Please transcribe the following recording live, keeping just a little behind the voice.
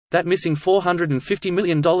That missing $450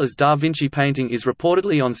 million Da Vinci painting is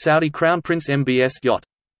reportedly on Saudi Crown Prince MBS yacht.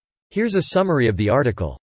 Here's a summary of the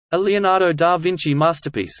article. A Leonardo da Vinci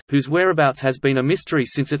masterpiece, whose whereabouts has been a mystery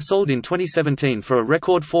since it sold in 2017 for a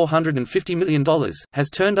record $450 million, has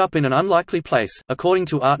turned up in an unlikely place, according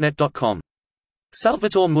to Artnet.com.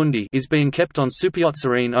 Salvator Mundi is being kept on superyacht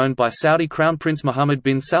Serene owned by Saudi Crown Prince Mohammed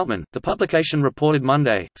bin Salman, the publication reported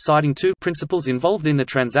Monday, citing two principals involved in the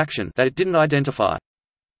transaction that it didn't identify.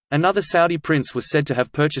 Another Saudi prince was said to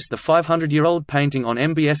have purchased the 500-year-old painting on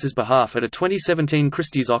MBS's behalf at a 2017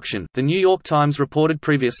 Christie's auction, The New York Times reported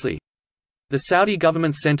previously. The Saudi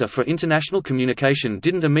government's Center for International Communication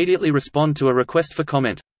didn't immediately respond to a request for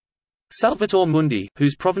comment. Salvator Mundi,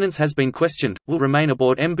 whose provenance has been questioned, will remain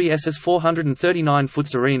aboard MBS's 439-foot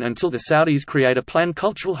Serene until the Saudis create a planned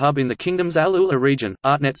cultural hub in the kingdom's Al Ula region,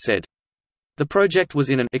 Artnet said. The project was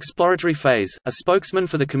in an exploratory phase, a spokesman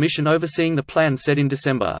for the commission overseeing the plan said in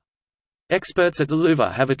December. Experts at the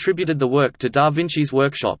Louvre have attributed the work to Da Vinci's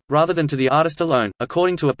workshop, rather than to the artist alone,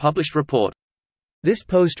 according to a published report. This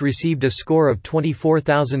post received a score of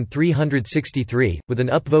 24,363, with an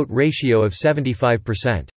upvote ratio of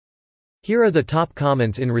 75%. Here are the top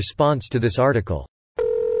comments in response to this article.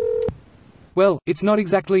 Well, it's not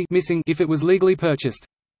exactly missing if it was legally purchased.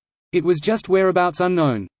 It was just whereabouts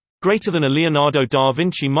unknown. Greater than a Leonardo da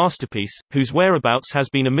Vinci masterpiece, whose whereabouts has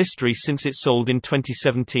been a mystery since it sold in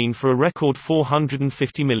 2017 for a record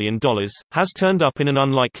 $450 million, has turned up in an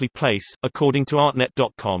unlikely place, according to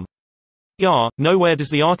Artnet.com. Yeah, nowhere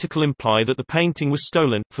does the article imply that the painting was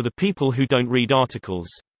stolen, for the people who don't read articles.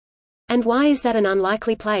 And why is that an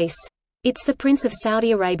unlikely place? It's the Prince of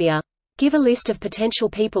Saudi Arabia. Give a list of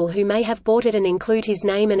potential people who may have bought it and include his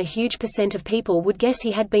name, and a huge percent of people would guess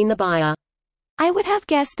he had been the buyer. I would have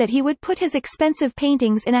guessed that he would put his expensive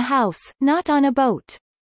paintings in a house, not on a boat.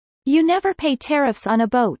 You never pay tariffs on a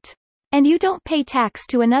boat. And you don't pay tax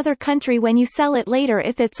to another country when you sell it later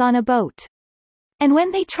if it's on a boat. And when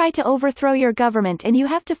they try to overthrow your government and you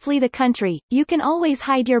have to flee the country, you can always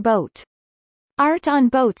hide your boat. Art on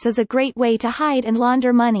boats is a great way to hide and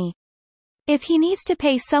launder money. If he needs to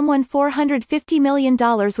pay someone $450 million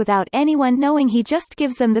without anyone knowing, he just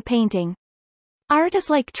gives them the painting. Art is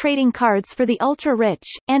like trading cards for the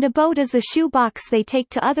ultra-rich, and a boat is the shoe box they take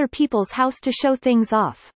to other people's house to show things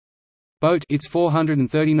off. Boat, it's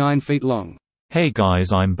 439 feet long. Hey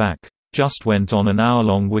guys, I'm back. Just went on an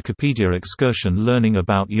hour-long Wikipedia excursion learning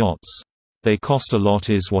about yachts. They cost a lot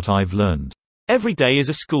is what I've learned. Every day is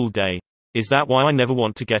a school day. Is that why I never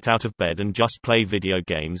want to get out of bed and just play video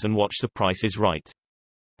games and watch The Price is Right?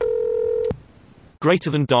 Greater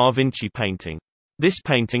than Da Vinci painting. This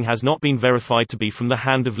painting has not been verified to be from the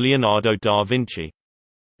hand of Leonardo da Vinci.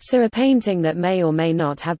 So a painting that may or may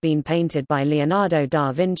not have been painted by Leonardo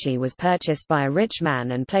da Vinci was purchased by a rich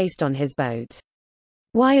man and placed on his boat.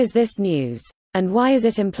 Why is this news? And why is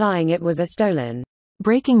it implying it was a stolen?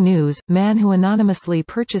 Breaking news, man who anonymously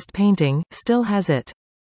purchased painting, still has it.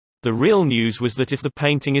 The real news was that if the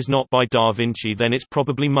painting is not by Da Vinci, then it's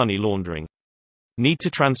probably money laundering. Need to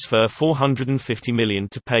transfer $450 million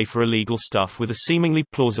to pay for illegal stuff with a seemingly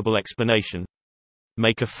plausible explanation.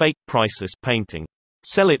 Make a fake priceless painting.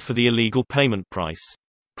 Sell it for the illegal payment price.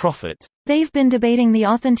 Profit. They've been debating the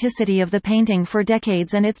authenticity of the painting for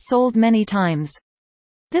decades, and it's sold many times.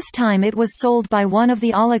 This time it was sold by one of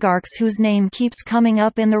the oligarchs whose name keeps coming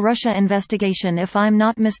up in the Russia investigation, if I'm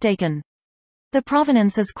not mistaken. The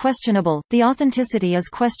provenance is questionable, the authenticity is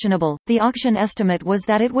questionable. The auction estimate was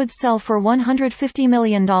that it would sell for $150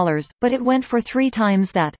 million, but it went for 3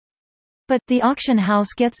 times that. But the auction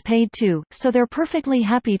house gets paid too, so they're perfectly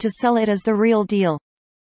happy to sell it as the real deal.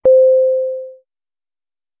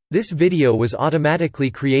 This video was automatically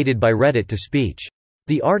created by Reddit to speech.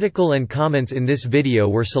 The article and comments in this video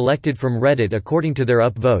were selected from Reddit according to their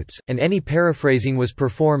upvotes, and any paraphrasing was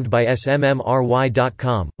performed by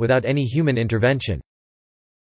smmry.com, without any human intervention.